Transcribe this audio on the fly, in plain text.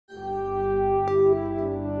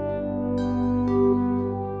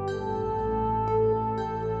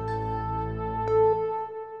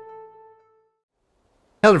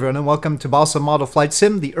Hello everyone and welcome to Balsa Model Flight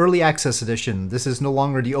Sim, the Early Access Edition. This is no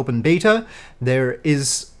longer the open beta. There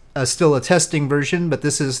is still a testing version, but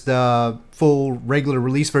this is the full regular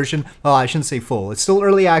release version. Well, I shouldn't say full. It's still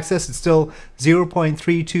early access. It's still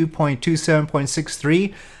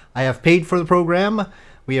 0.32.27.63. I have paid for the program.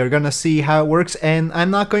 We are going to see how it works, and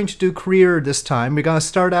I'm not going to do career this time. We're going to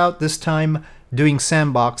start out this time doing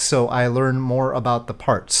Sandbox so I learn more about the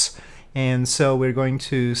parts. And so we're going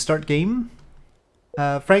to start game.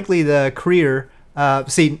 Frankly, the career,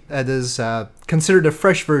 is considered a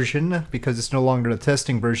fresh version because it's no longer the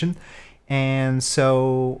testing version. And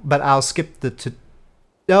so, but I'll skip the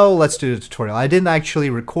let's do the tutorial. I didn't actually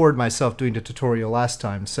record myself doing the tutorial last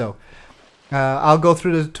time, so I'll go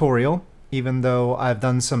through the tutorial, even though I've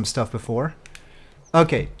done some stuff before.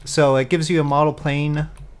 Okay, so it gives you a model plane,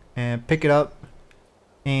 and pick it up,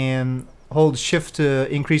 and hold shift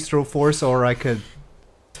to increase throw force, or I could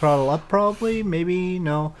throttle up probably, maybe,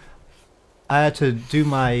 no. I had to do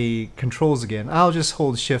my controls again. I'll just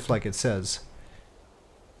hold shift like it says.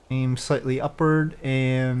 Aim slightly upward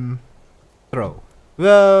and throw.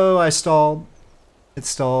 Whoa, I stalled. It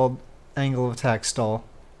stalled. Angle of attack stall.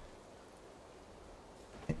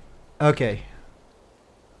 Okay.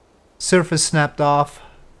 Surface snapped off.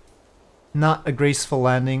 Not a graceful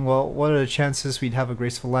landing. Well, what are the chances we'd have a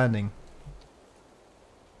graceful landing?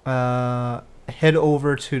 Head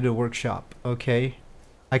over to the workshop. Okay.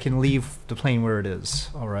 I can leave the plane where it is.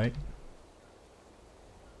 Alright.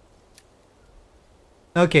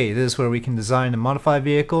 Okay, this is where we can design and modify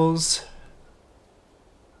vehicles.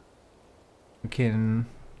 We can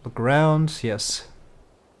look around. Yes.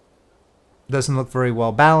 Doesn't look very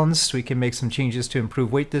well balanced. We can make some changes to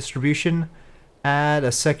improve weight distribution. Add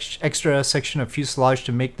a extra section of fuselage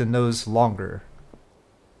to make the nose longer.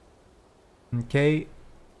 Okay.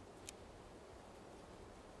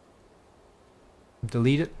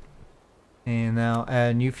 Delete it, and now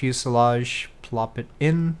add new fuselage, plop it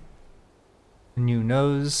in, new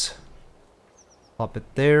nose, plop it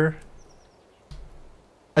there.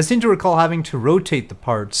 I seem to recall having to rotate the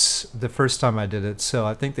parts the first time I did it, so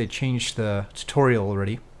I think they changed the tutorial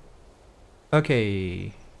already.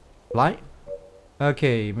 Okay, fly.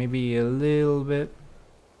 Okay, maybe a little bit.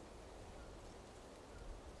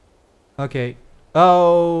 Okay.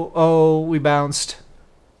 Oh, we bounced.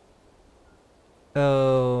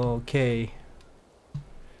 Okay.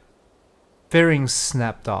 Fairing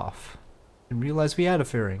snapped off. Didn't realize we had a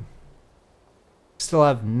fairing. Still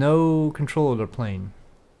have no control of the plane.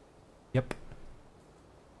 Yep.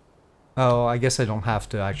 Oh, I guess I don't have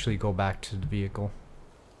to actually go back to the vehicle.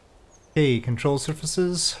 Okay, control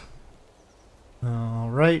surfaces.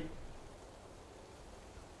 Alright.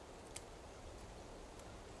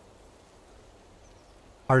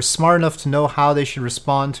 Are smart enough to know how they should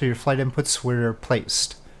respond to your flight inputs where they're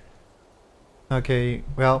placed. Okay,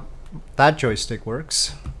 well, that joystick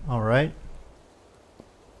works. Alright.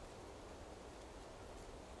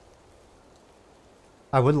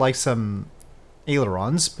 I would like some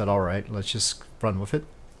ailerons, but alright, let's just run with it.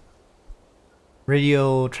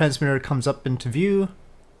 Radio transmitter comes up into view.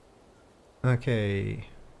 Okay.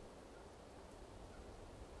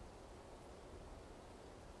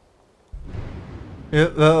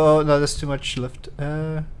 Oh, no, that's too much lift.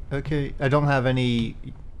 Okay, I don't have any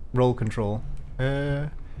roll control.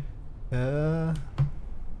 I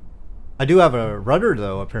do have a rudder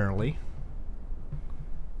though, apparently.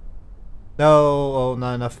 No, oh,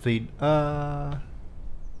 not enough speed. Oh,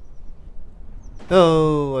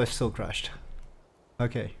 I still crashed.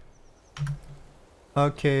 Okay.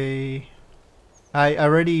 Okay. I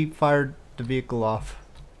already fired the vehicle off.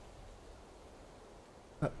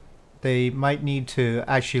 They might need to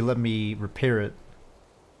actually let me repair it.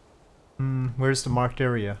 Where's the marked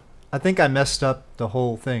area? I think I messed up the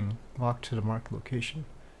whole thing. Walk to the marked location.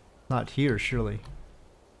 Not here, surely.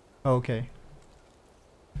 Oh, okay.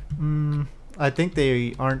 I think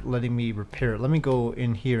they aren't letting me repair it. Let me go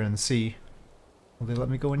in here and see. Will they let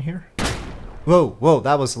me go in here? Whoa, whoa,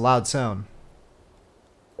 that was a loud sound.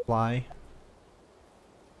 Fly.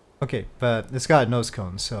 Okay, but it's got a nose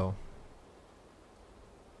cone, so...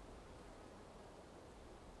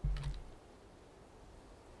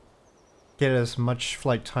 Get as much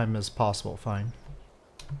flight time as possible, fine.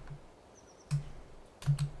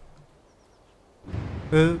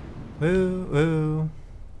 Ooh, ooh, ooh.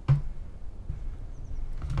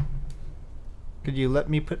 Could you let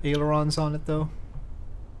me put ailerons on it though?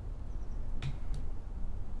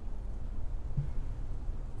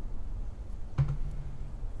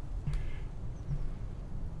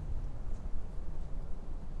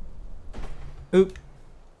 Oop.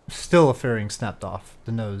 Still a fairing snapped off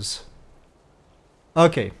the nose.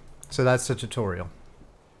 Okay, so that's the tutorial.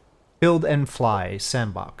 Build and fly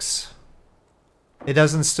Sandbox. It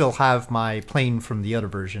doesn't still have my plane from the other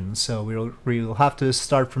version, so we'll have to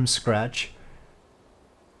start from scratch.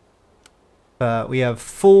 But we have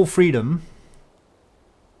full freedom.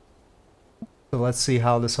 So let's see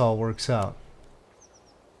how this all works out.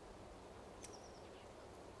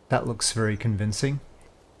 That looks very convincing.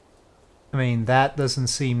 I mean, that doesn't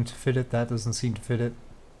seem to fit it, that doesn't seem to fit it.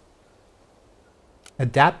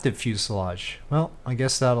 Adaptive fuselage. Well, I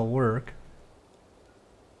guess that'll work.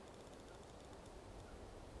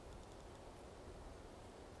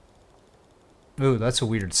 Ooh, that's a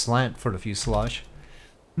weird slant for the fuselage.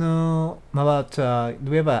 No, how about, do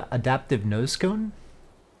we have an adaptive nose cone?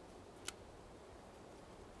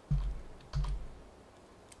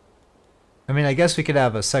 I mean, I guess we could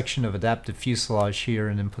have a section of adaptive fuselage here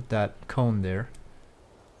and then put that cone there.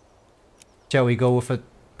 Shall we go with a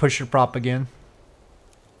pusher prop again?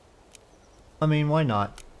 I mean, why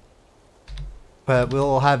not? But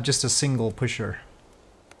we'll have just a single pusher.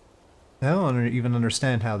 I don't even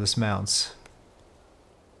understand how this mounts.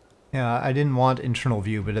 Yeah, I didn't want internal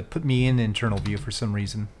view, but it put me in internal view for some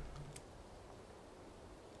reason.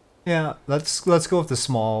 Yeah, let's go with the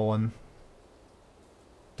small one.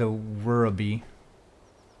 The Werribee.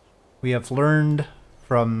 We have learned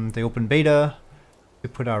from the open beta to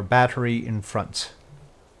put our battery in front.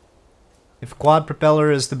 If quad propeller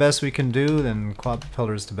is the best we can do, then quad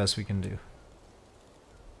propeller is the best we can do.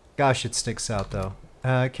 Gosh, it sticks out though.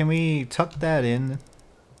 Can we tuck that in?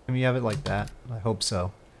 Can we have it like that? I hope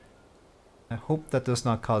so. I hope that does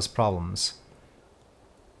not cause problems.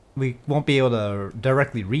 We won't be able to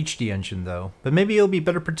directly reach the engine though, but maybe it'll be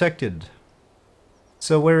better protected.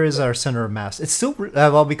 So where is our center of mass? It's still,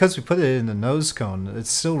 well, because we put it in the nose cone, it's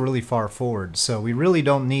still really far forward. So we really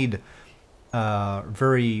don't need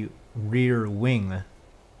very rear wing.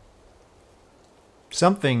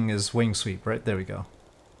 Something is wing sweep, right? There we go.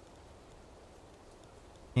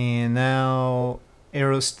 And now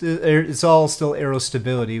it's all still aero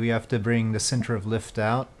stability. We have to bring the center of lift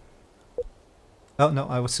out. Oh no,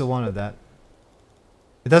 I still wanted that.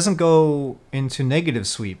 It doesn't go into negative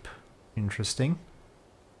sweep. Interesting.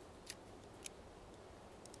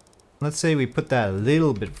 Let's say we put that a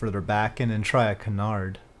little bit further back and then try a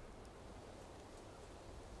canard.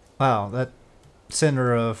 Wow, that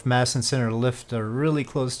center of mass and center of lift are really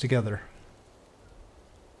close together.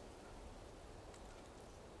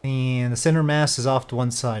 And the center mass is off to one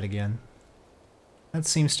side again. That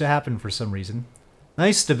seems to happen for some reason.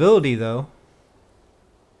 Nice stability though.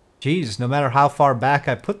 Geez, no matter how far back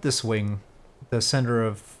I put this wing, the center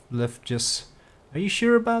of lift just... Are you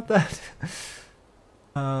sure about that?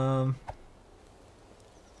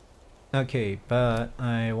 Okay, but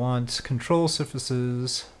I want control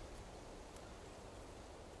surfaces.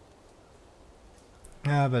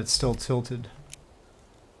 Ah, but it's still tilted.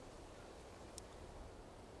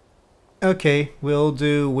 Okay, we'll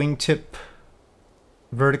do wingtip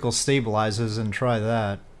vertical stabilizers and try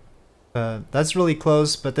that. That's really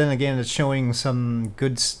close, but then again it's showing some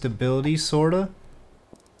good stability, sorta.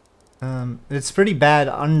 It's pretty bad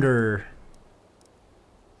under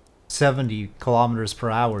 70 kilometers per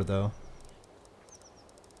hour though.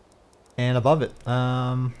 And above it.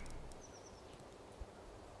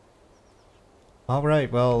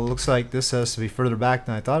 Alright, well, it looks like this has to be further back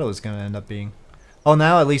than I thought it was going to end up being. Oh,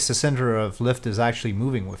 now at least the center of lift is actually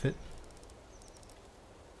moving with it.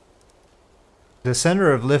 The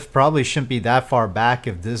center of lift probably shouldn't be that far back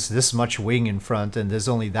if there's this much wing in front and there's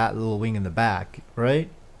only that little wing in the back, right?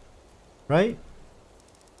 Right?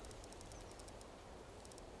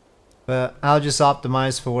 But I'll just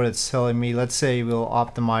optimize for what it's telling me. Let's say we'll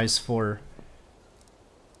optimize for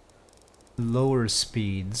lower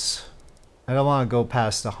speeds. I don't want to go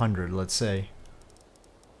past 100, let's say.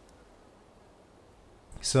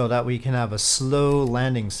 So that we can have a slow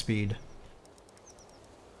landing speed.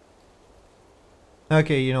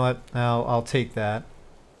 Okay, you know what? I'll take that.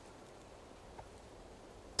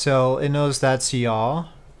 So it knows that's yaw.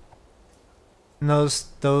 It knows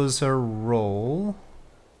those are roll.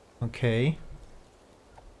 Okay.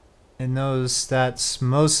 It knows that's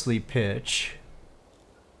mostly pitch.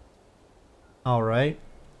 Alright.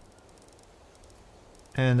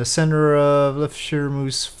 And the center of lift shear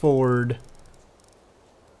moves forward.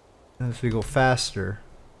 And if we go faster.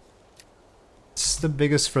 It's the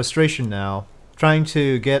biggest frustration now. Trying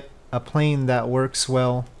to get a plane that works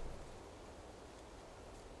well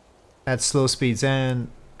at slow speeds and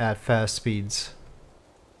at fast speeds.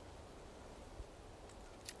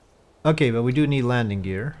 Okay, but we do need landing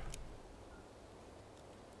gear.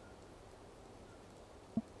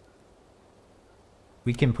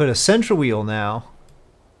 We can put a central wheel now.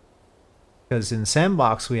 Because in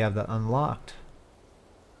Sandbox we have that unlocked.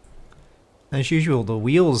 As usual, the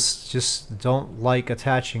wheels just don't like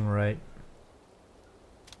attaching right.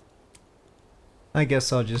 I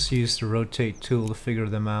guess I'll just use the rotate tool to figure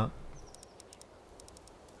them out.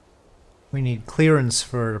 We need clearance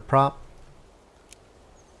for the prop.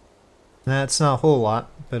 That's not a whole lot,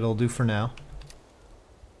 but it'll do for now.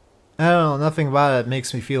 I don't know, nothing about it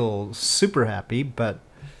makes me feel super happy, but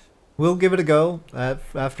we'll give it a go.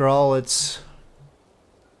 After all, it's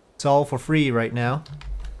all for free right now.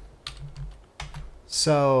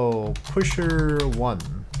 So, pusher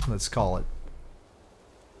 1, let's call it.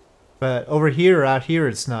 But over here, out here,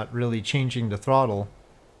 it's not really changing the throttle.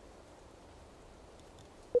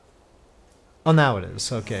 Oh, now it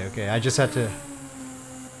is. Okay, okay. I just had to...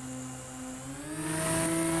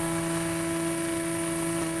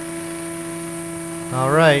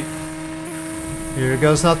 Alright. Here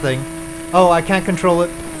goes nothing. Oh, I can't control it.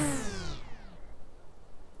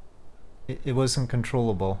 It wasn't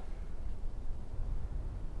controllable.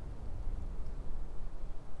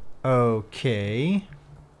 Okay.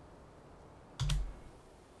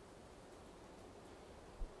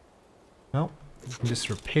 Well, we can just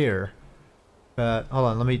repair. But hold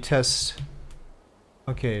on, let me test.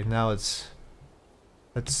 Okay, now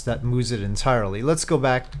that moves it entirely. Let's go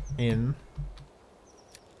back in.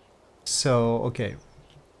 So, okay.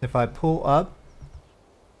 If I pull up.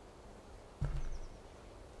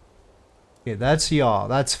 Okay, that's yaw,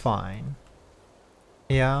 that's fine.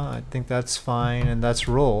 Yeah, I think that's fine, and that's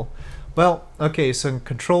roll. Well, okay, so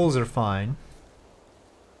controls are fine.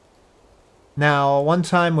 Now, one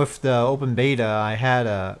time with the open beta, I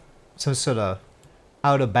had some sort of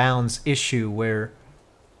out of bounds issue where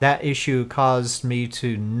that issue caused me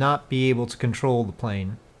to not be able to control the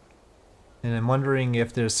plane. And I'm wondering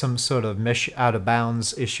if there's some sort of mesh out of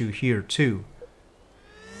bounds issue here too.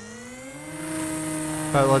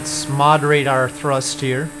 But let's moderate our thrust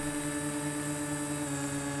here.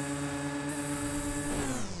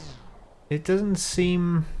 It doesn't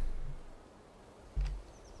seem...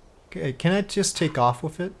 Okay, can I just take off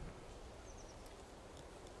with it?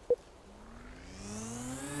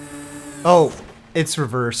 Oh, it's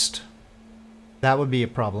reversed. That would be a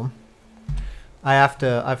problem. I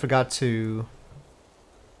forgot to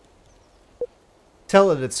tell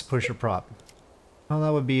it it's a pusher prop. Well,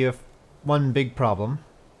 that would be one big problem.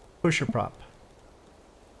 Pusher prop.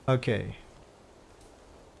 Okay.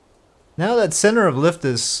 Now that center of lift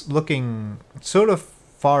is looking sort of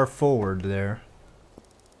far forward there.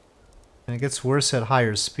 And it gets worse at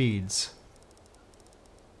higher speeds.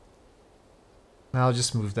 I'll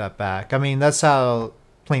just move that back. I mean, that's how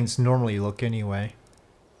planes normally look anyway.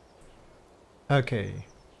 Okay.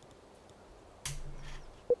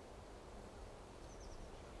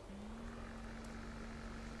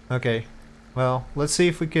 Okay. Well, let's see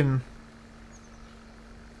if we can...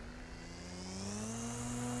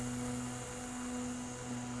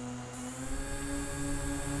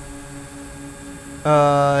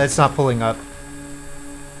 it's not pulling up.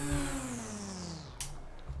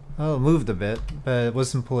 Oh, it moved a bit, but it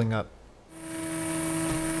wasn't pulling up.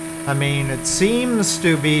 I mean, it seems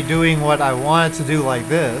to be doing what I want it to do like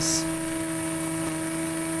this.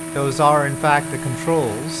 Those are, in fact, the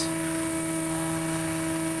controls.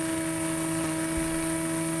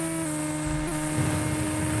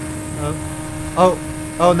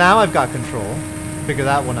 Oh, now I've got control. Figure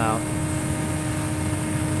that one out.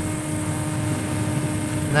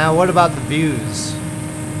 Now, what about the views?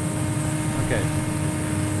 Okay.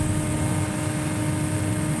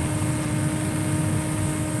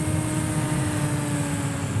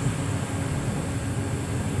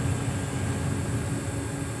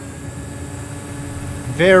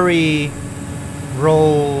 Very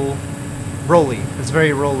rolly. It's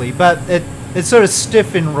very rolly, but it's sort of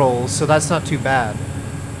stiff in rolls, so that's not too bad.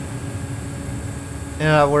 In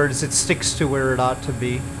other words, it sticks to where it ought to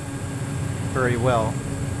be very well.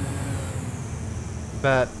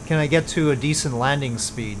 But can I get to a decent landing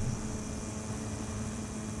speed?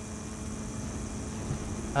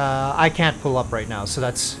 I can't pull up right now, so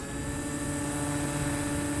that's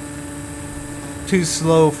too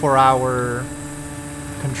slow for our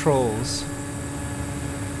controls.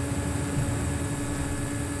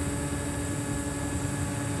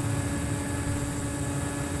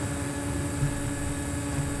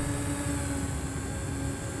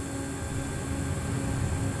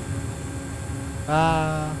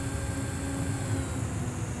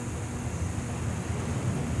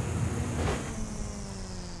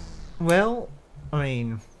 Well, I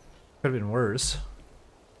mean, could have been worse.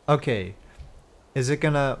 Okay. Is it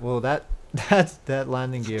gonna... Well, that That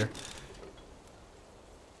landing gear.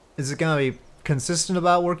 Is it gonna be consistent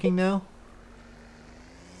about working now?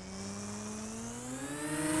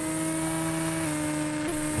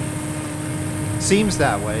 Seems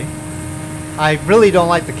that way. I really don't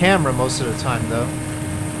like the camera most of the time though.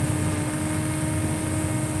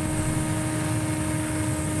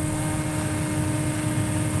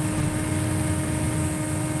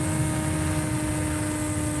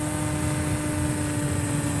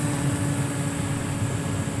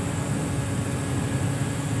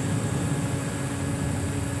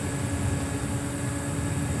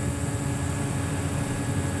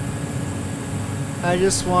 I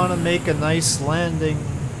just want to make a nice landing.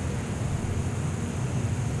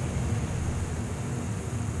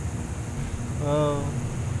 Oh.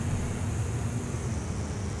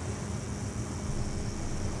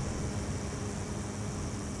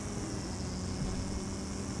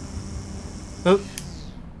 Oh.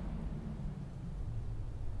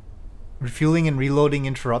 Refueling and reloading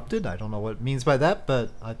interrupted. I don't know what it means by that,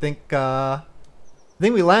 but I think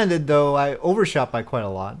we landed though. I overshot by quite a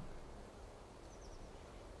lot.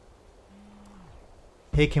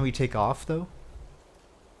 Hey, can we take off though?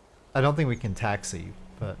 I don't think we can taxi,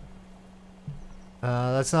 but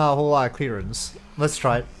that's not a whole lot of clearance. Let's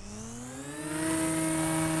try it.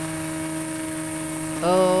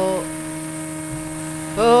 Oh,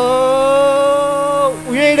 oh,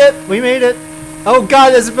 we made it! We made it! Oh God,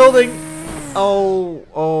 there's a building! Oh,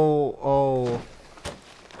 oh, oh.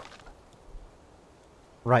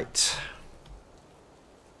 Right.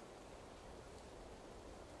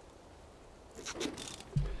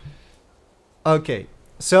 Okay,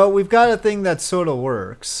 so we've got a thing that sort of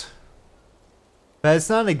works, but it's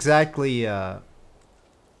not exactly a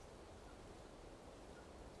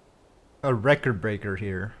record breaker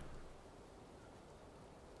here.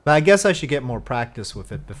 But I guess I should get more practice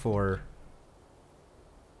with it before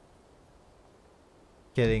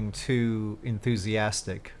getting too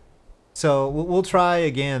enthusiastic. So we'll try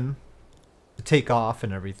again to take off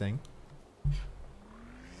and everything.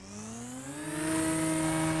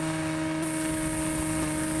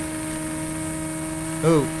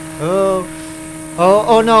 Oh, oh, oh,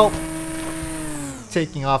 oh no!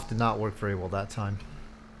 Taking off did not work very well that time.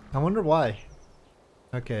 I wonder why.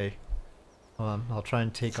 Okay. I'll try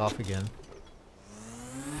and take off again.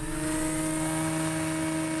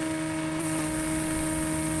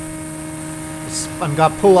 I'm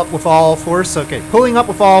gonna pull up with all force. Okay, pulling up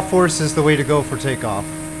with all force is the way to go for takeoff.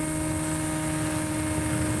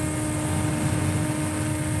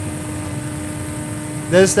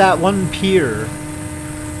 There's that one pier.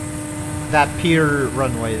 That pier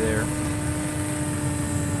runway there.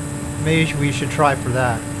 Maybe we should try for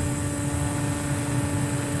that.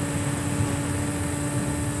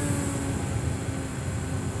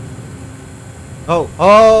 Oh, oh,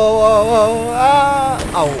 oh, oh,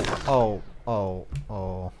 ah, oh, oh, oh,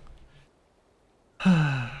 oh.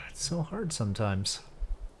 It's so hard sometimes.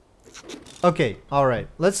 Okay, alright.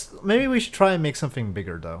 Maybe we should try and make something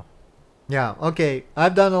bigger though. Yeah, okay.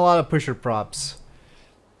 I've done a lot of pusher props.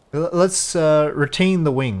 Let's retain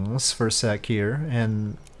the wings for a sec here,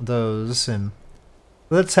 and those, and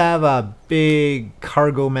let's have a big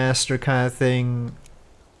cargo master kind of thing.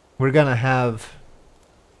 We're gonna have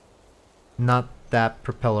not that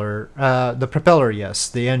propeller, the propeller yes,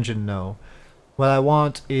 the engine no. What I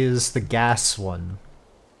want is the gas one.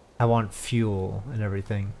 I want fuel and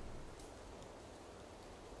everything.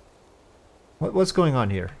 What's going on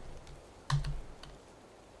here?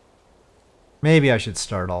 Maybe I should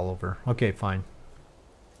start all over. Okay, fine.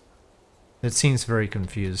 It seems very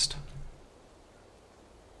confused.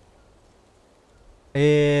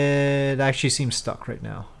 It actually seems stuck right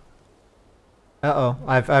now. Uh-oh,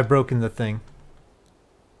 I've broken the thing.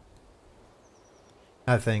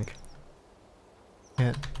 I think.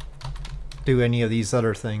 Can't do any of these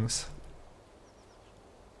other things.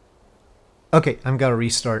 Okay, I'm gonna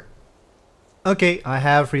restart. Okay, I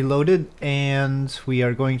have reloaded, and we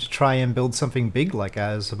are going to try and build something big like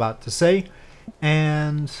I was about to say.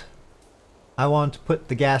 And I want to put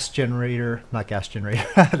the gas generator, not gas generator,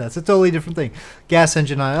 that's a totally different thing. Gas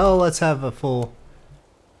engine on. Oh, let's have a full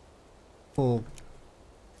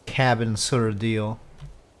cabin sort of deal.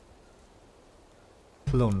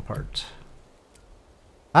 Clone part.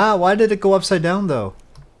 Ah, why did it go upside down though?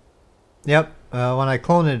 Yep, when I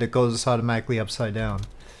clone it, it goes automatically upside down.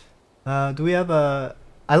 Do we have a...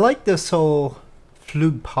 I like this whole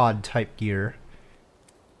flug pod type gear,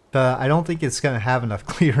 but I don't think it's gonna have enough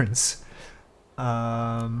clearance.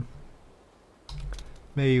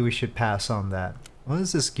 Maybe we should pass on that. What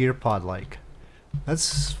is this gear pod like?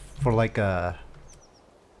 That's for like a...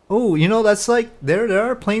 Oh, you know, that's like, there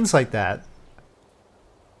are planes like that.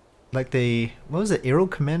 Like what was it, Aero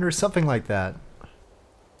Commander or something like that.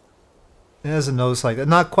 It has a nose like that.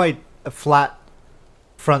 Not quite a flat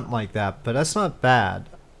front like that, but that's not bad.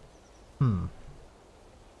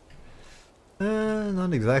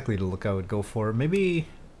 Not exactly the look I would go for. Maybe,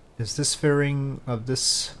 is this fairing of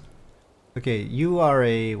this? Okay, you are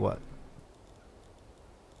a what?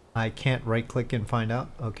 I can't right click and find out?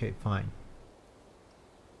 Okay, fine.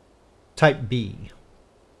 Type B.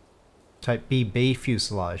 Type B bay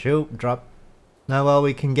fuselage. Oh, drop. Now, well,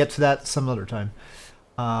 we can get to that some other time.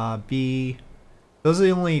 B. Those are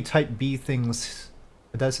the only Type B things.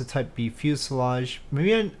 That's a Type B fuselage.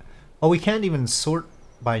 Maybe oh, we can't even sort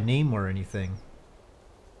by name or anything.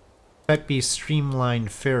 Type B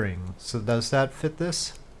streamlined fairing. So does that fit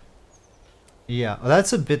this? Yeah, well,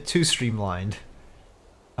 that's a bit too streamlined.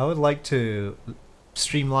 I would like to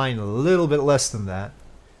streamline a little bit less than that.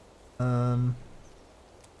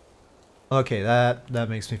 Okay, that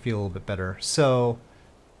makes me feel a little bit better. So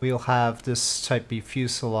we'll have this Type B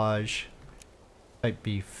fuselage, Type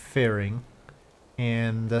B fairing,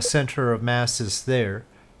 and the center of mass is there.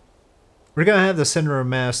 We're gonna have the center of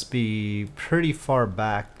mass be pretty far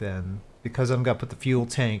back then, because I'm gonna put the fuel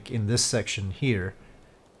tank in this section here.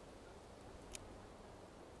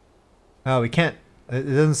 Oh, we can't. It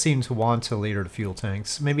doesn't seem to want to later the fuel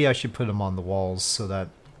tanks. Maybe I should put them on the walls so that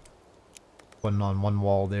one on one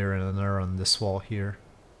wall there and another on this wall here.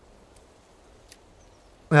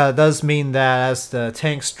 It does mean that as the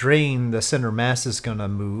tanks drain, the center mass is gonna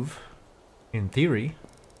move, in theory.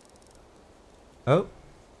 Oh,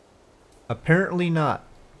 apparently not.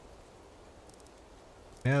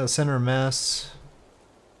 Yeah, the center mass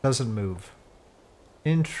doesn't move.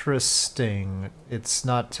 Interesting. It's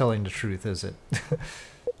not telling the truth, is it?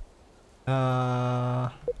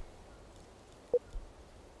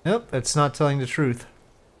 Nope, it's not telling the truth.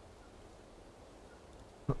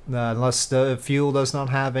 Unless the fuel does not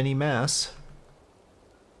have any mass.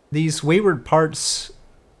 These wayward parts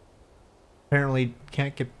apparently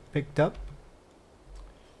can't get picked up.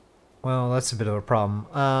 Well, that's a bit of a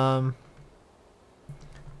problem.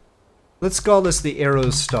 Let's call this the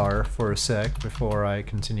Aerostar for a sec before I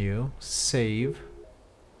continue. Save.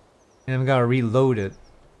 And I'm gonna reload it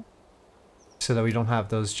so that we don't have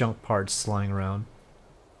those junk parts lying around.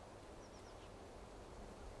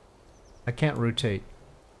 I can't rotate.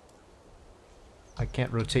 I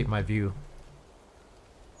can't rotate my view.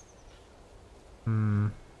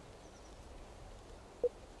 No,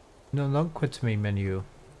 don't quit to main menu.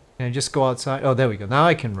 Can I just go outside? Oh, there we go. Now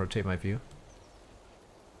I can rotate my view.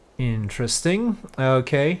 Interesting.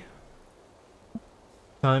 Okay.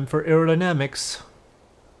 Time for aerodynamics.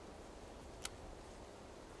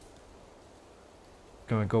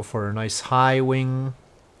 Gonna go for a nice high wing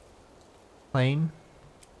plane.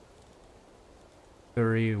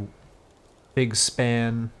 Very big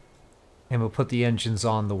span. And we'll put the engines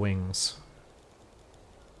on the wings.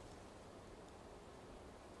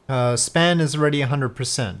 Span is already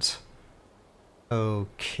 100%.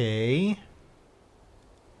 Okay.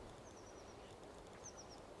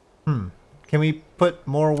 Can we put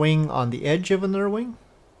more wing on the edge of another wing?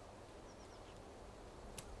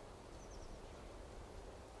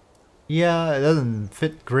 Yeah, it doesn't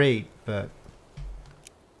fit great, but...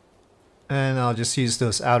 And I'll just use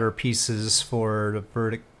those outer pieces for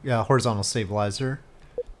the horizontal stabilizer.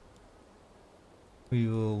 We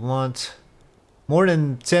will want more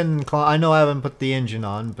than 10 I know I haven't put the engine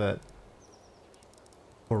on, but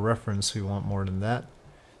for reference we want more than that.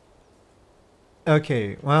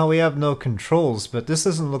 Okay, well, we have no controls, but this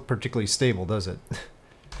doesn't look particularly stable, does it?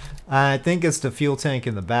 I think it's the fuel tank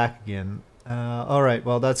in the back again. Alright,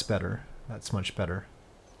 well, that's better. That's much better.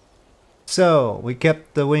 So, we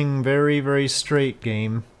kept the wing very, very straight,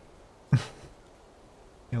 game.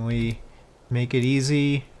 Can we make it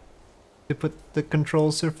easy to put the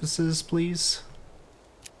control surfaces, please?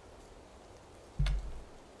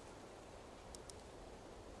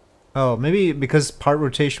 Oh, maybe because part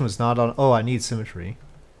rotation was not on... Oh, I need symmetry.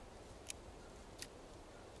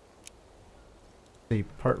 The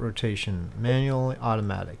part rotation, manual,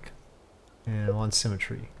 automatic. And one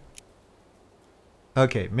symmetry.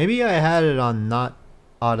 Okay, maybe I had it on not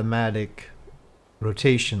automatic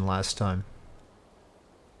rotation last time.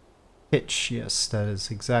 Pitch, yes, that is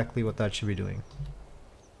exactly what that should be doing.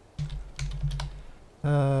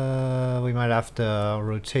 We might have to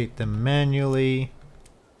rotate them manually.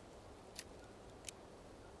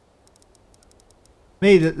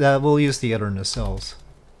 Maybe we'll use the earnest cells.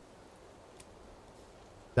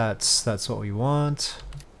 That's what we want.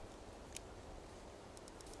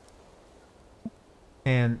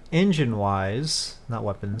 And engine-wise, not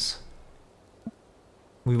weapons,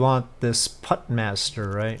 we want this putt master,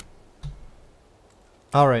 right?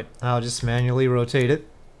 Alright, I'll just manually rotate it.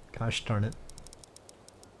 Gosh darn it.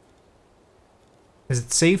 Is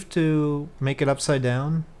it safe to make it upside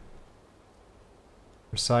down?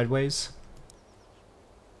 Or sideways?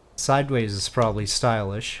 Sideways is probably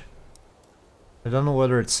stylish. I don't know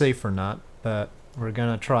whether it's safe or not, but we're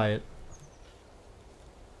gonna try it.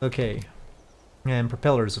 Okay. And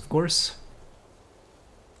propellers, of course.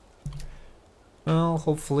 Well,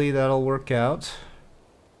 hopefully that'll work out.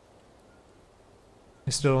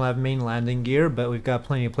 We still don't have main landing gear, but we've got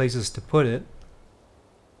plenty of places to put it.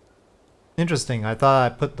 Interesting, I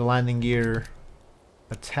thought I put the landing gear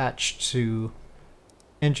attached to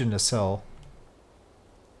engine nacelle.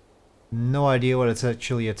 No idea what it's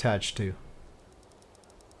actually attached to.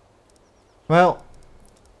 Well,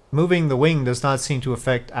 moving the wing does not seem to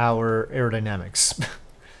affect our aerodynamics.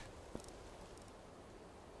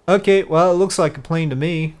 Okay, well, it looks like a plane to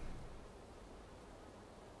me.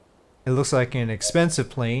 It looks like an expensive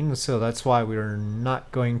plane, so that's why we're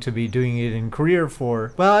not going to be doing it in career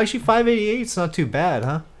for... Well, actually, 588 is not too bad,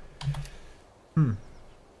 huh?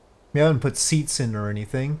 We haven't put seats in or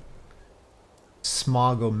anything.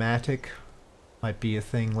 Smog-o-matic might be a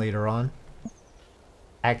thing later on.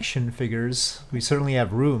 Action figures. We certainly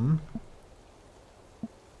have room.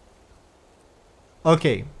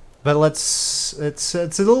 Okay, but let's... It's a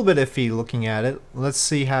little bit iffy looking at it. Let's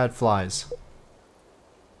see how it flies.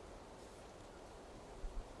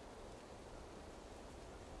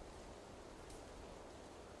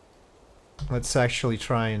 Let's actually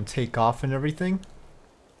try and take off and everything.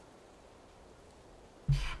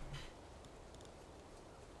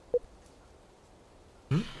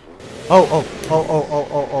 Oh.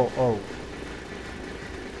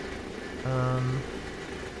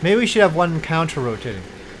 Maybe we should have one counter rotating.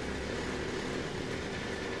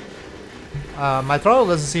 My throttle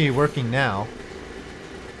doesn't seem to be working now.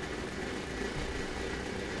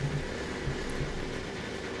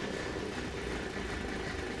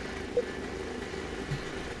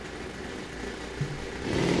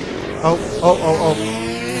 Oh.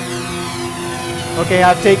 Okay,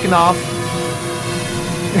 I've taken off.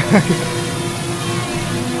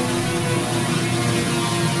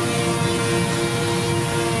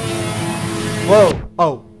 Whoa!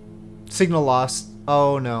 Oh. Signal lost.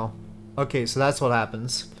 Oh no. Okay, so that's what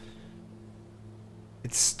happens.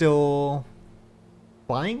 It's still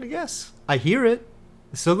flying, I guess? I hear it.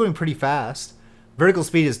 It's still going pretty fast. Vertical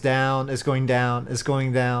speed is down, it's going down, it's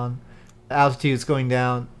going down. The altitude is going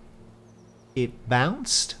down. It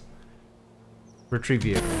bounced. Retrieve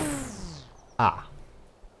vehicle. Ah.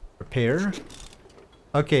 Repair.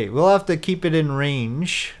 Okay, we'll have to keep it in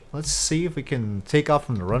range. Let's see if we can take off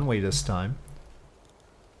from the runway this time.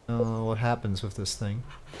 What happens with this thing?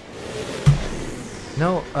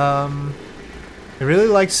 No, it really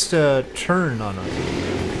likes to turn on us.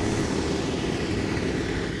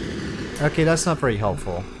 Okay, that's not very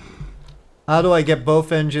helpful. How do I get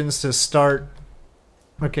both engines to start?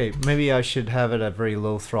 Okay, maybe I should have it at very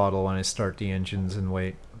low throttle when I start the engines and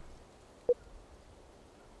wait.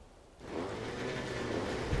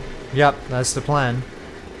 Yep, that's the plan.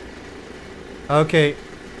 Okay,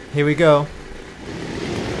 here we go.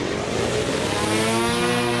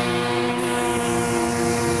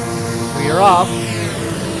 We are off.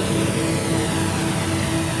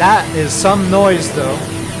 That is some noise though.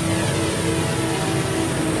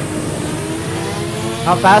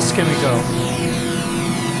 How fast can we go?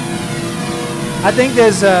 I think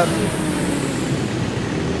there's a...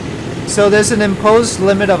 So there's an imposed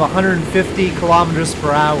limit of 150 kilometers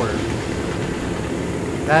per hour.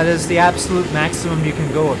 That is the absolute maximum you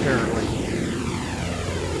can go, apparently.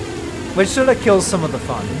 Which sort of kills some of the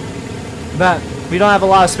fun. But we don't have a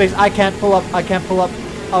lot of space. I can't pull up. I can't pull up.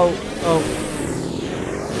 Oh.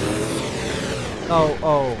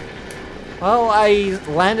 Well, I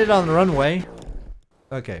landed on the runway.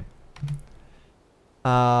 Okay.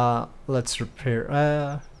 Let's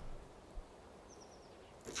repair.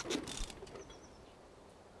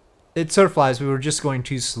 It sort of flies. We were just going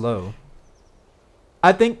too slow.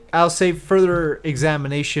 I think I'll save further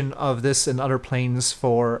examination of this and other planes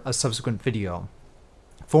for a subsequent video.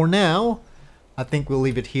 For now, I think we'll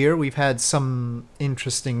leave it here. We've had some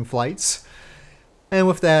interesting flights. And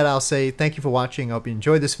with that, I'll say thank you for watching. I hope you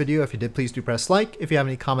enjoyed this video. If you did, please do press like. If you have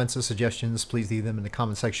any comments or suggestions, please leave them in the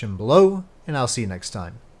comment section below. And I'll see you next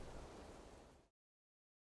time.